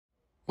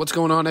What's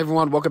going on,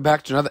 everyone? Welcome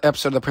back to another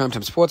episode of the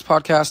Primetime Sports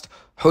Podcast,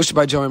 hosted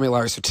by Joey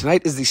Larry. So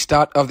tonight is the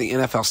start of the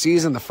NFL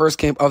season. The first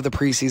game of the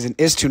preseason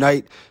is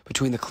tonight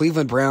between the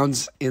Cleveland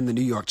Browns and the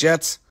New York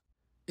Jets.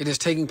 It is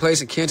taking place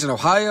in Canton,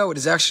 Ohio. It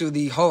is actually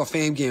the Hall of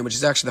Fame game, which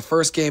is actually the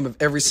first game of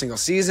every single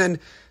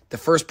season. The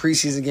first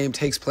preseason game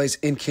takes place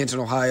in Canton,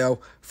 Ohio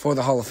for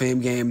the Hall of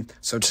Fame game.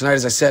 So tonight,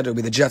 as I said, it'll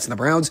be the Jets and the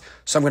Browns.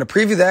 So I'm going to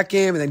preview that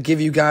game and then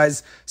give you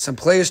guys some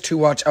players to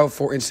watch out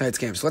for in tonight's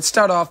game. So let's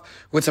start off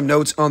with some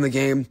notes on the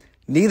game.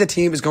 Neither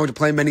team is going to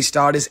play many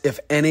starters, if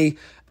any,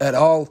 at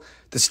all.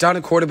 The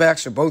starting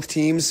quarterbacks for both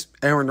teams,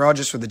 Aaron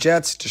Rodgers for the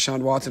Jets,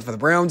 Deshaun Watson for the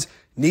Browns.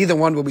 Neither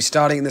one will be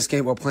starting in this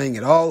game or playing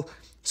at all.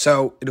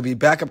 So it'll be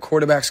backup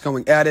quarterbacks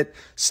going at it.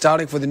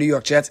 Starting for the New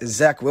York Jets is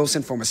Zach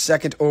Wilson, former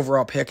second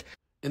overall pick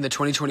in the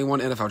 2021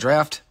 NFL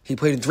Draft. He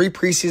played in 3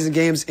 preseason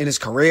games in his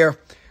career,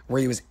 where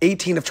he was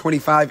 18 of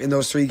 25 in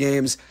those 3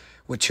 games,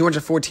 with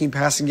 214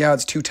 passing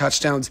yards, 2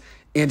 touchdowns,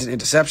 and an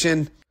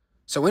interception.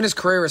 So in his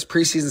career, his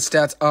preseason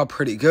stats are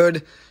pretty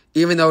good.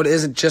 Even though it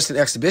isn't just an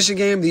exhibition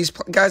game, these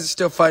guys are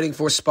still fighting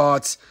for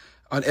spots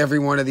on every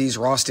one of these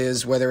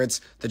rosters, whether it's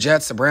the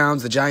Jets, the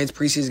Browns, the Giants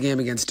preseason game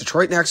against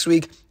Detroit next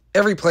week.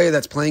 Every player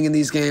that's playing in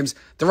these games,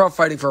 they're all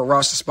fighting for a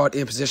roster spot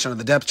and position on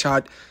the depth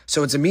chart.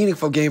 So it's a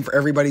meaningful game for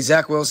everybody.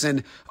 Zach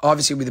Wilson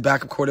obviously will be the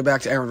backup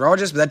quarterback to Aaron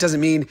Rodgers, but that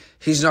doesn't mean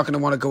he's not going to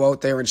want to go out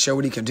there and show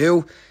what he can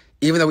do.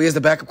 Even though he is the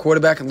backup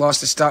quarterback and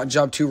lost his starting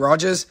job to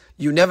Rodgers,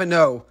 you never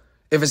know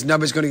if his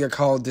number's going to get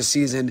called this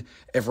season.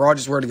 If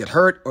Rodgers were to get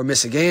hurt or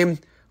miss a game,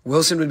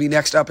 Wilson would be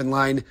next up in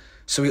line.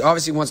 So he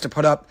obviously wants to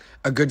put up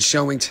a good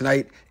showing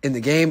tonight in the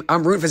game.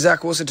 I'm rooting for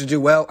Zach Wilson to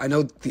do well. I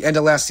know the end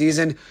of last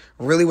season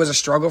really was a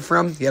struggle for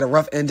him. He had a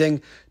rough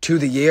ending to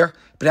the year.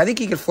 But I think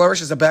he can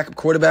flourish as a backup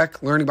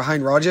quarterback, learning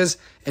behind Rodgers.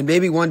 And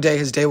maybe one day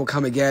his day will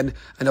come again.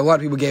 I know a lot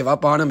of people gave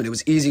up on him, and it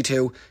was easy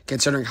to,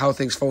 considering how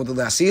things folded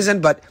last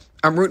season. But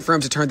I'm rooting for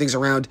him to turn things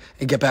around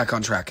and get back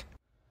on track.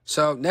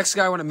 So next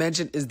guy I want to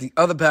mention is the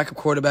other backup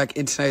quarterback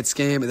in tonight's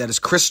game, and that is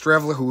Chris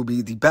Streveler, who will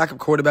be the backup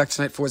quarterback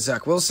tonight for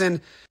Zach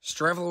Wilson.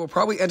 Streveler will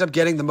probably end up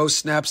getting the most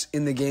snaps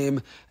in the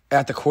game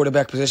at the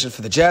quarterback position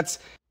for the Jets.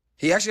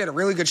 He actually had a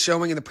really good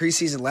showing in the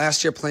preseason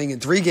last year, playing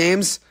in 3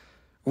 games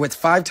with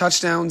 5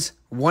 touchdowns,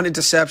 1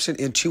 interception,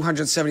 and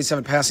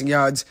 277 passing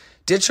yards.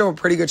 Did show a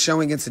pretty good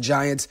showing against the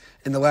Giants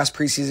in the last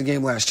preseason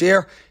game last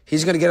year.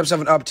 He's going to get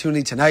himself an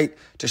opportunity tonight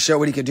to show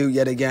what he can do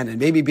yet again and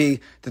maybe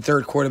be the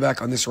third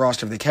quarterback on this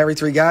roster. If they carry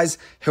 3 guys,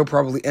 he'll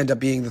probably end up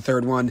being the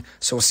third one.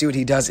 So we'll see what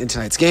he does in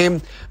tonight's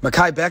game.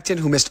 Mekhi Becton,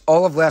 who missed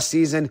all of last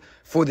season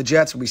for the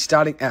Jets, will be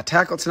starting at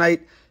tackle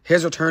tonight.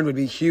 His return would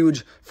be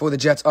huge for the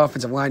Jets'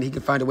 offensive line. He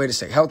can find a way to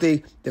stay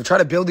healthy. They've tried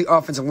to build the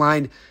offensive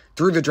line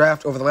through the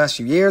draft over the last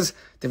few years.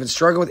 They've been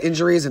struggling with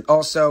injuries and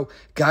also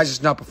guys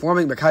just not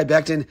performing. Mekhi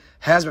Becton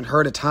has been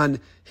hurt a ton.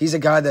 He's a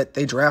guy that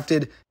they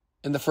drafted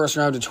in the first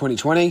round of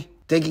 2020,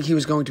 thinking he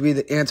was going to be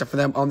the answer for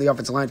them on the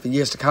offensive line for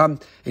years to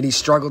come, and he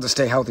struggled to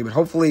stay healthy. But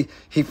hopefully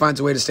he finds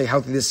a way to stay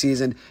healthy this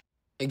season.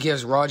 It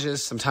gives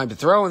Rodgers some time to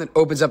throw and then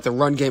opens up the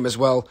run game as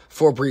well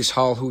for Breece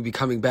Hall, who will be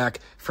coming back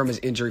from his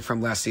injury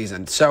from last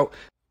season. So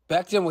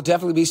Becton will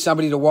definitely be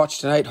somebody to watch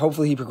tonight.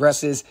 Hopefully he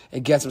progresses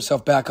and gets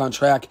himself back on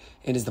track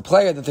and is the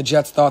player that the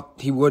Jets thought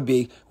he would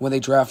be when they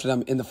drafted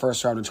him in the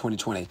first round in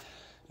 2020.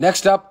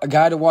 Next up, a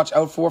guy to watch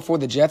out for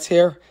the Jets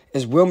here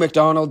is Will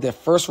McDonald, their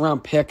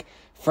first-round pick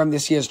from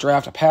this year's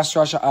draft, a pass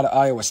rusher out of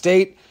Iowa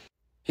State.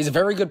 He's a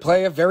very good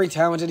player, very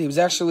talented. He was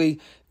actually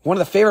one of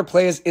the favorite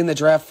players in the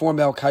draft for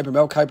Mel Kiper.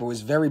 Mel Kiper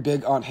was very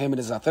big on him and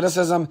his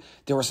athleticism.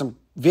 There were some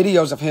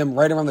videos of him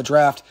right around the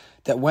draft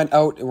that went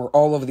out and were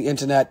all over the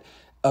internet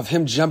of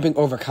him jumping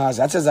over cars.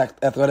 That's his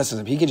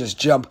athleticism. He can just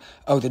jump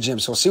out the gym.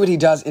 So we'll see what he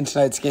does in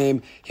tonight's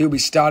game. He will be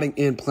starting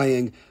and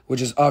playing,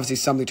 which is obviously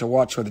something to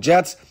watch for the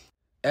Jets.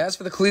 As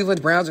for the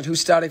Cleveland Browns and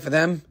who's starting for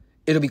them,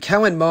 it'll be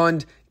Kellen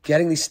Mond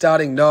getting the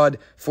starting nod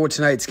for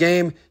tonight's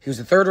game. He was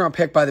the 3rd-round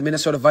pick by the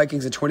Minnesota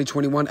Vikings in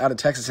 2021 out of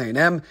Texas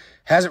A&M.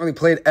 Hasn't really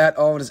played at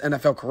all in his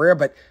NFL career,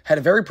 but had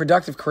a very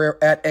productive career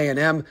at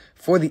A&M.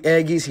 For the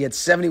Aggies, he had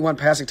 71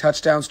 passing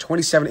touchdowns,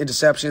 27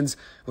 interceptions,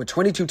 with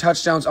 22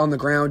 touchdowns on the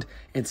ground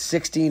and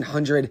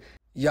 1,600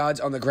 yards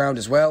on the ground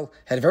as well.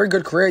 Had a very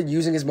good career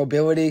using his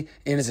mobility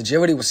and his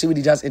agility. We'll see what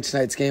he does in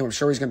tonight's game. I'm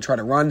sure he's going to try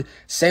to run.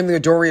 Same thing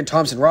with Dorian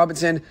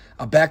Thompson-Robinson,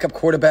 a backup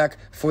quarterback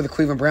for the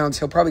Cleveland Browns.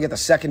 He'll probably get the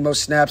second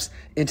most snaps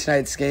in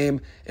tonight's game.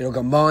 It'll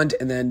go Mond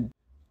and then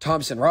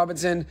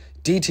Thompson-Robinson.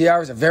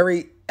 DTR is a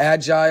very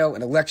agile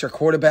and electric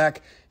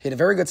quarterback. He had a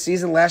very good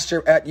season last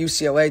year at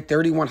UCLA,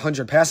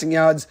 3,100 passing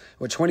yards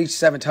with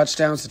 27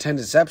 touchdowns to 10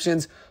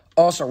 interceptions.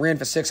 Also ran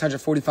for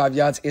 645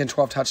 yards and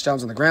 12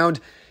 touchdowns on the ground.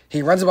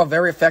 He runs the ball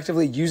very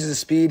effectively, uses his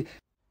speed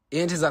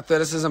and his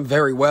athleticism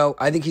very well.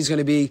 I think he's going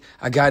to be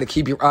a guy to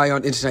keep your eye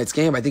on in tonight's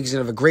game. I think he's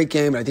going to have a great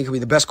game, and I think he'll be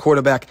the best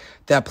quarterback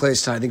that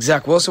plays tonight. I think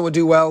Zach Wilson will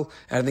do well,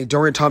 and I think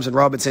Dorian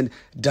Thompson-Robinson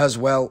does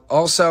well.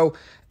 Also,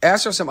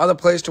 as for some other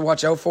players to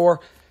watch out for,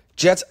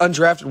 Jets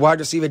undrafted wide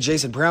receiver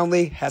Jason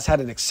Brownlee has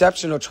had an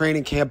exceptional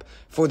training camp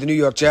for the New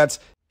York Jets.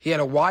 He had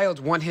a wild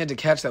one-handed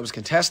catch that was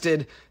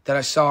contested that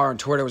I saw on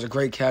Twitter. It was a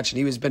great catch, and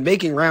he has been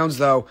making rounds,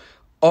 though,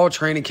 all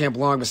training camp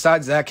long.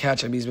 Besides that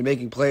catch, he's been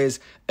making plays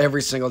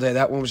every single day.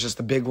 That one was just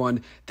the big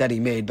one that he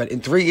made. But in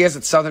 3 years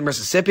at Southern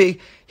Mississippi,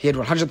 he had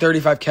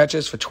 135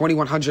 catches for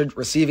 2,100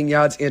 receiving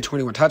yards and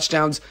 21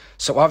 touchdowns.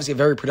 So obviously a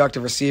very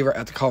productive receiver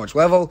at the college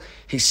level.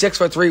 He's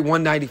 6'3",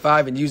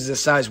 195, and uses his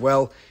size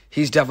well.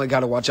 He's definitely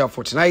got to watch out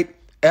for tonight.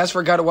 As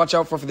for a guy to watch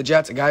out for the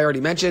Jets, a guy I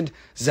already mentioned,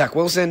 Zach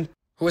Wilson,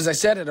 who, as I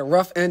said, had a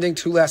rough ending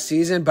to last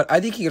season, but I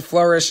think he could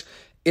flourish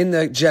in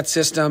the Jet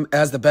system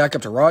as the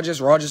backup to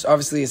Rodgers. Rodgers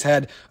obviously has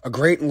had a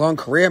great and long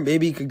career.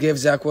 Maybe he could give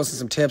Zach Wilson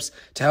some tips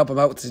to help him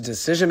out with his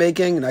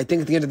decision-making. And I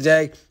think at the end of the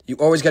day, you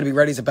always got to be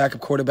ready as a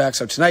backup quarterback.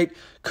 So tonight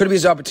could be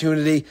his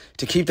opportunity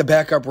to keep the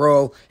backup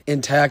role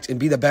intact and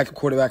be the backup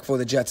quarterback for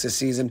the Jets this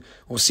season.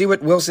 We'll see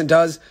what Wilson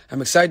does.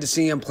 I'm excited to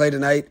see him play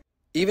tonight.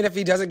 Even if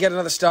he doesn't get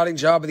another starting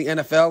job in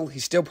the NFL,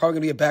 he's still probably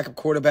going to be a backup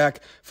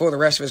quarterback for the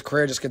rest of his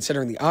career, just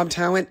considering the arm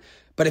talent.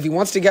 But if he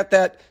wants to get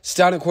that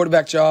starting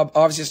quarterback job,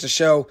 obviously it's to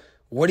show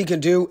what he can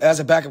do as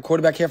a backup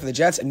quarterback here for the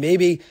Jets. And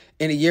maybe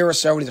in a year or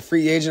so when he's a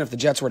free agent, if the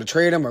Jets were to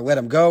trade him or let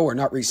him go or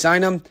not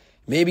re-sign him,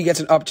 maybe he gets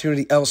an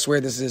opportunity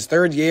elsewhere. This is his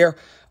third year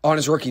on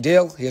his rookie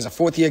deal. He has a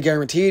fourth year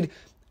guaranteed.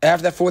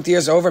 After that fourth year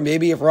is over,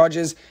 maybe if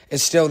Rodgers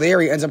is still there,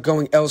 he ends up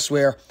going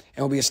elsewhere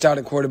and will be a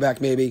starting quarterback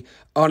maybe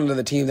on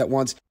another team that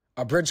wants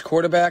a bridge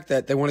quarterback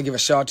that they want to give a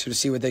shot to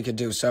see what they could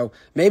do. So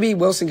maybe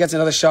Wilson gets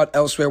another shot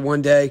elsewhere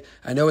one day.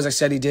 I know, as I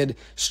said, he did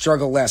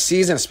struggle last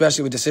season,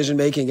 especially with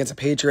decision-making against the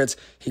Patriots.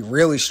 He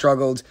really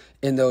struggled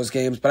in those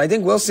games. But I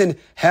think Wilson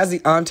has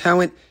the arm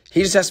talent.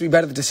 He just has to be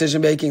better at the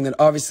decision-making, then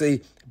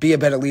obviously be a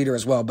better leader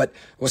as well. But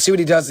we'll see what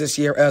he does this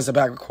year as a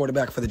backup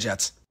quarterback for the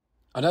Jets.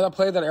 Another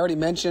player that I already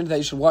mentioned that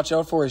you should watch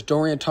out for is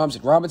Dorian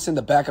Thompson-Robinson,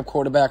 the backup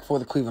quarterback for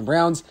the Cleveland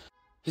Browns.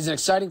 He's an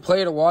exciting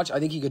player to watch. I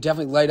think he could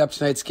definitely light up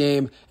tonight's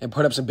game and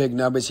put up some big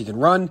numbers. He can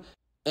run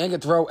and can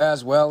throw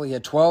as well. He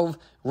had 12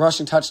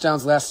 rushing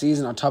touchdowns last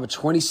season on top of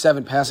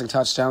 27 passing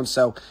touchdowns.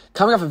 So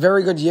coming off a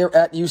very good year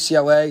at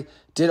UCLA,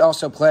 did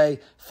also play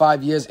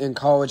 5 years in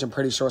college, I'm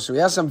pretty sure. So he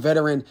has some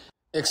veteran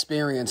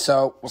experience.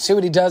 So we'll see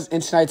what he does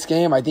in tonight's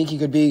game. I think he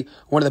could be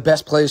one of the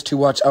best players to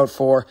watch out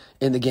for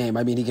in the game.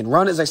 He can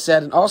run, as I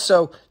said, and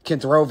also can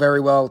throw very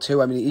well,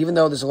 too. Even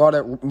though there's a lot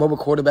of mobile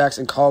quarterbacks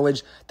in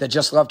college that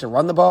just love to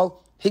run the ball,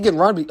 he can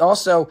run, but he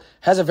also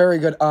has a very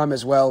good arm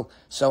as well.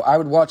 So I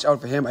would watch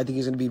out for him. I think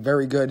he's going to be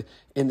very good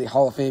in the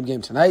Hall of Fame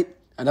game tonight.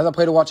 Another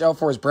player to watch out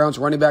for is Browns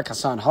running back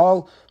Hassan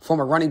Hall,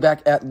 former running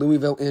back at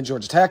Louisville and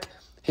Georgia Tech.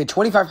 He had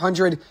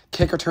 2,500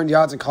 kick return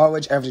yards in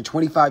college, averaging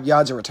 25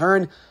 yards a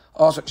return.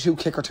 Also 2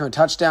 kick return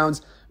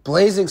touchdowns.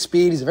 Blazing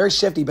speed. He's a very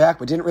shifty back,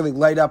 but didn't really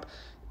light up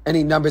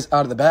any numbers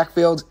out of the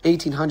backfield.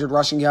 1,800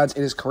 rushing yards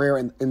in his career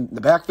in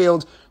the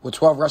backfield, with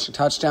 12 rushing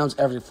touchdowns,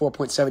 averaging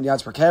 4.7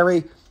 yards per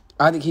carry.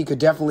 I think he could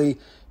definitely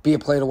be a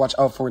player to watch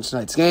out for in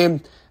tonight's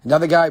game.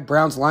 Another guy,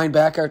 Browns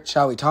linebacker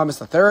Charlie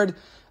Thomas III,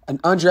 an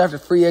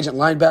undrafted free agent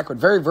linebacker, but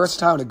very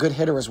versatile and a good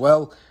hitter as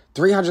well.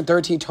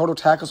 313 total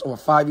tackles over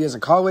 5 years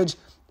in college,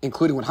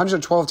 including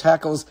 112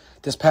 tackles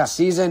this past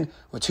season,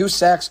 with 2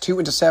 sacks, 2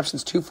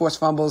 interceptions, 2 forced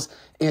fumbles,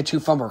 and 2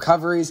 fumble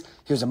recoveries.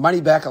 He was a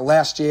money backer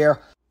last year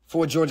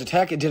for Georgia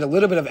Tech. It did a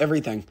little bit of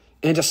everything.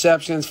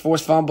 Interceptions,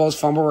 forced fumbles,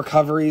 fumble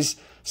recoveries,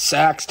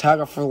 sacks,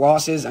 tackle for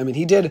losses.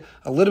 He did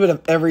a little bit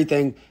of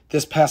everything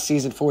this past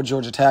season for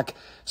Georgia Tech.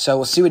 So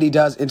we'll see what he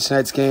does in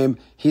tonight's game.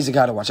 He's a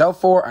guy to watch out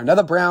for.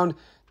 Another Brown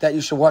that you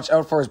should watch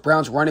out for is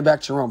Browns running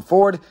back Jerome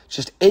Ford.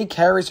 Just 8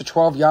 carries for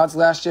 12 yards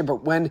last year,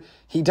 but when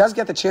he does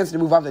get the chance to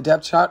move up the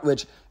depth chart,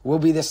 which will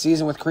be this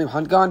season with Kareem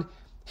Hunt gone,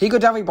 he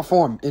could definitely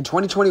perform. In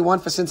 2021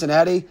 for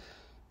Cincinnati,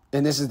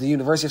 and this is the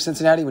University of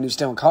Cincinnati when he was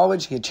still in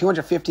college, he had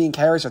 215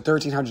 carries for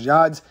 1,300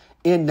 yards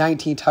and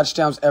 19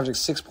 touchdowns, averaging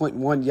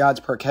 6.1 yards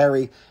per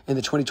carry in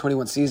the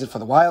 2021 season for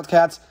the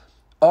Wildcats.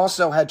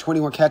 Also had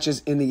 21 catches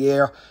in the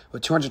air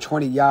with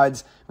 220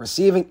 yards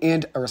receiving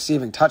and a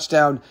receiving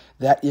touchdown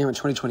that year in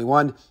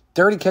 2021.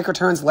 30 kick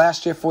returns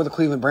last year for the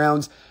Cleveland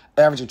Browns,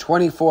 averaging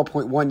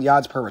 24.1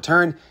 yards per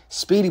return.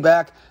 Speedy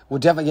back, will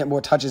definitely get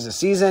more touches this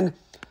season.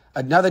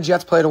 Another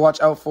Jets player to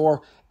watch out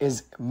for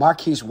is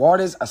Marquise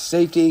Waters, a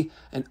safety,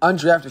 an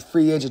undrafted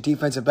free agent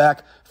defensive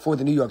back for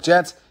the New York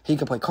Jets. He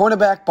can play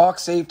cornerback,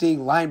 box safety,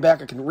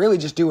 linebacker, can really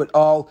just do it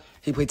all.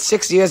 He played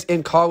 6 years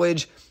in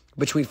college,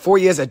 between 4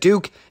 years at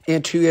Duke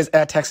and 2 years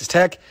at Texas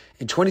Tech.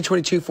 In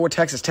 2022 for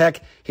Texas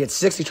Tech, he had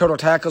 60 total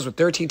tackles with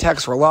 13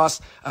 tackles for a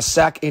loss, a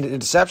sack, and an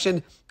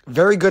interception.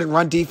 Very good in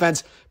run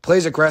defense,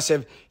 plays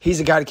aggressive.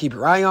 He's a guy to keep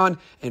your eye on.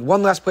 And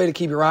one last player to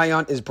keep your eye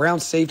on is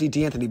Browns safety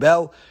D'Anthony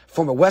Bell,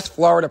 former West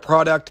Florida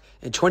product.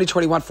 In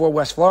 2021 for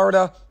West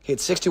Florida, he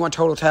had 61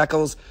 total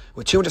tackles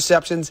with 2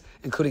 interceptions,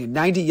 including a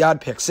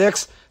 90-yard pick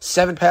six,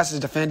 7 passes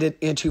defended,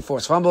 and 2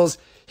 forced fumbles.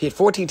 He had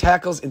 14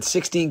 tackles in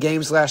 16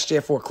 games last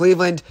year for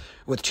Cleveland,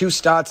 with 2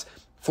 starts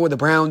for the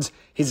Browns.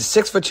 He's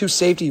a 6'2"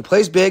 safety. He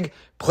plays big,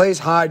 plays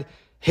hard,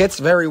 hits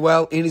very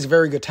well, and he's a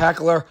very good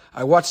tackler.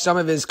 I watched some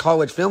of his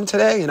college film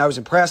today, and I was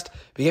impressed.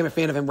 Became a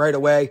fan of him right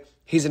away.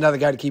 He's another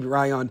guy to keep your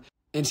eye on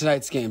in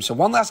tonight's game. So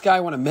one last guy I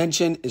want to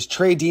mention is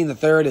Trey Dean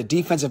III, a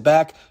defensive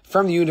back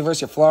from the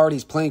University of Florida.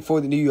 He's playing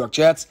for the New York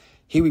Jets.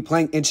 He'll be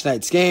playing in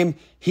tonight's game.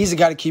 He's a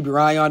guy to keep your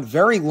eye on.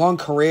 Very long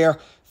career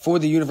for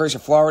the University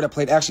of Florida.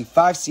 Played actually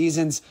 5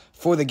 seasons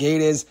for the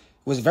Gators.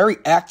 Was very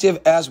active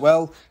as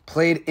well.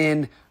 Played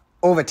in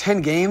over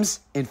 10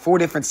 games in 4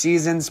 different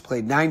seasons.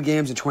 Played 9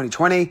 games in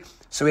 2020.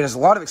 So he has a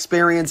lot of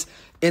experience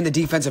in the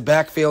defensive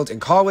backfield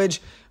in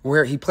college,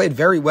 where he played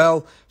very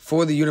well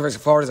for the University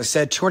of Florida. As I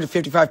said,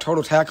 255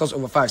 total tackles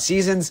over 5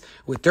 seasons,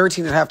 with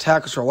 13.5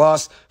 tackles for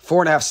loss,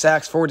 4.5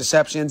 sacks, 4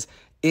 interceptions,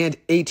 and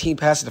 18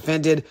 passes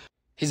defended.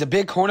 He's a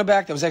big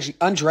cornerback that was actually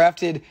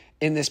undrafted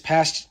in this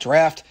past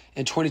draft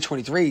in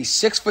 2023.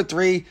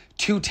 6'3",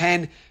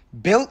 210,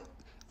 built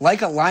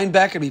like a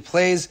linebacker, but he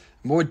plays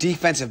more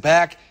defensive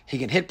back. He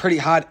can hit pretty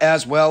hard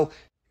as well.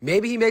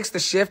 Maybe he makes the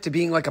shift to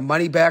being like a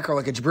money back or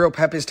like a Jabril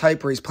Peppers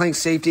type, where he's playing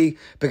safety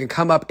but can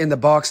come up in the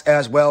box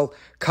as well,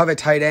 cover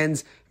tight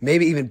ends,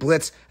 maybe even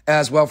blitz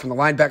as well from the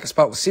linebacker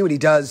spot. We'll see what he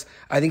does.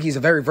 I think he's a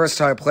very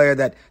versatile player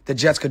that the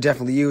Jets could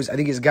definitely use. I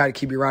think he's a guy to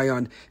keep your eye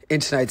on in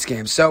tonight's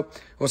game. So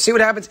we'll see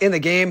what happens in the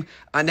game.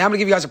 Now I'm going to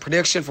give you guys a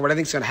prediction for what I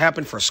think is going to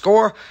happen for a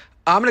score.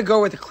 I'm going to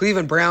go with the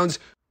Cleveland Browns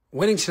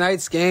winning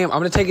tonight's game. I'm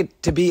going to take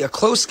it to be a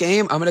close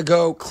game. I'm going to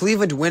go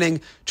Cleveland winning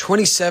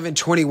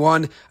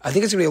 27-21. I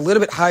think it's going to be a little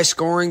bit high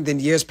scoring than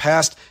years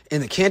past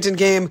in the Canton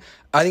game.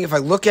 I think if I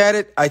look at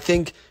it, I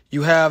think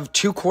you have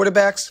 2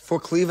 quarterbacks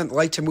for Cleveland that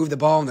like to move the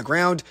ball on the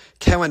ground.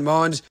 Kellen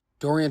Mond,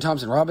 Dorian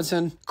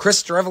Thompson-Robinson.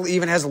 Chris Strevel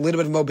even has a little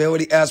bit of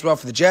mobility as well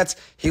for the Jets.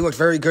 He looked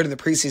very good in the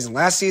preseason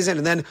last season.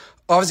 And then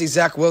obviously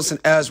Zach Wilson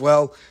as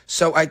well.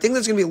 So I think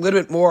there's going to be a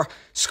little bit more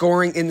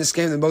scoring in this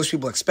game than most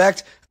people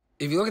expect.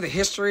 If you look at the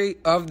history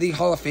of the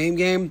Hall of Fame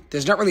game,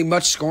 there's not really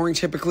much scoring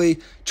typically.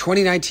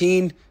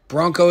 2019,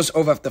 Broncos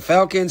over the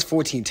Falcons,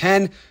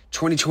 14-10.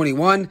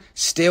 2021,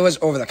 Steelers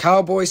over the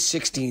Cowboys,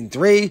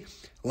 16-3.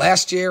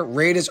 Last year,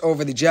 Raiders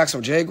over the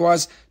Jacksonville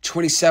Jaguars,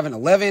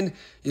 27-11.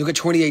 You look at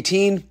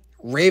 2018,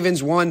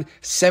 Ravens won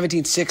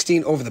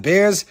 17-16 over the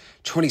Bears.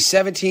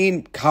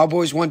 2017,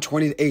 Cowboys won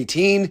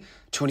 20-18.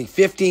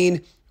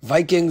 2015,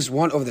 Vikings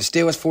won over the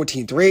Steelers,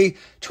 14-3.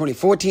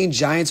 2014,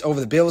 Giants over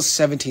the Bills,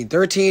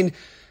 17-13.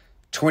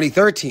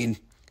 2013,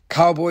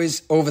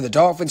 Cowboys over the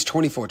Dolphins,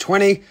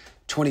 24-20.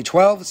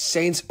 2012,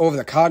 Saints over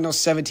the Cardinals,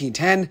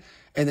 17-10.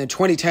 And then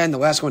 2010, the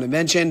last one to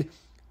mention,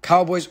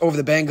 Cowboys over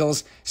the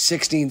Bengals,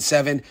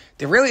 16-7.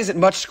 There really isn't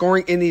much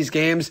scoring in these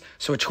games,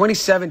 so a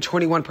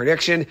 27-21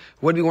 prediction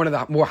would be one of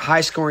the more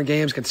high-scoring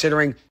games,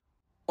 considering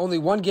only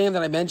one game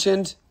that I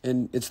mentioned,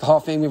 and it's the Hall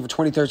of Fame game for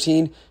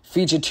 2013,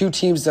 featured 2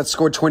 teams that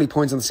scored 20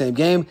 points in the same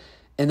game,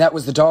 and that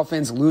was the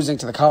Dolphins losing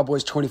to the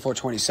Cowboys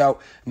 24-20. So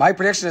my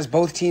prediction is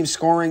both teams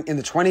scoring in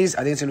the 20s.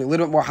 I think it's going to be a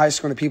little bit more high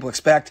scoring than people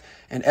expect.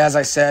 And as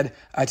I said,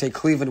 I take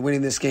Cleveland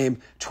winning this game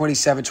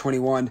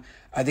 27-21.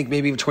 I think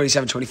maybe even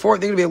 27-24. I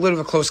think it'll be a little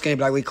bit of a close game,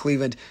 but I leave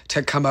Cleveland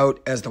to come out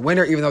as the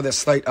winner, even though they're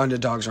slight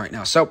underdogs right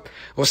now. So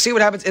we'll see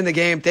what happens in the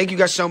game. Thank you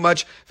guys so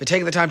much for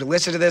taking the time to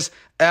listen to this.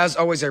 As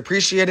always, I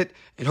appreciate it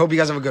and hope you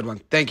guys have a good one.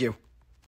 Thank you.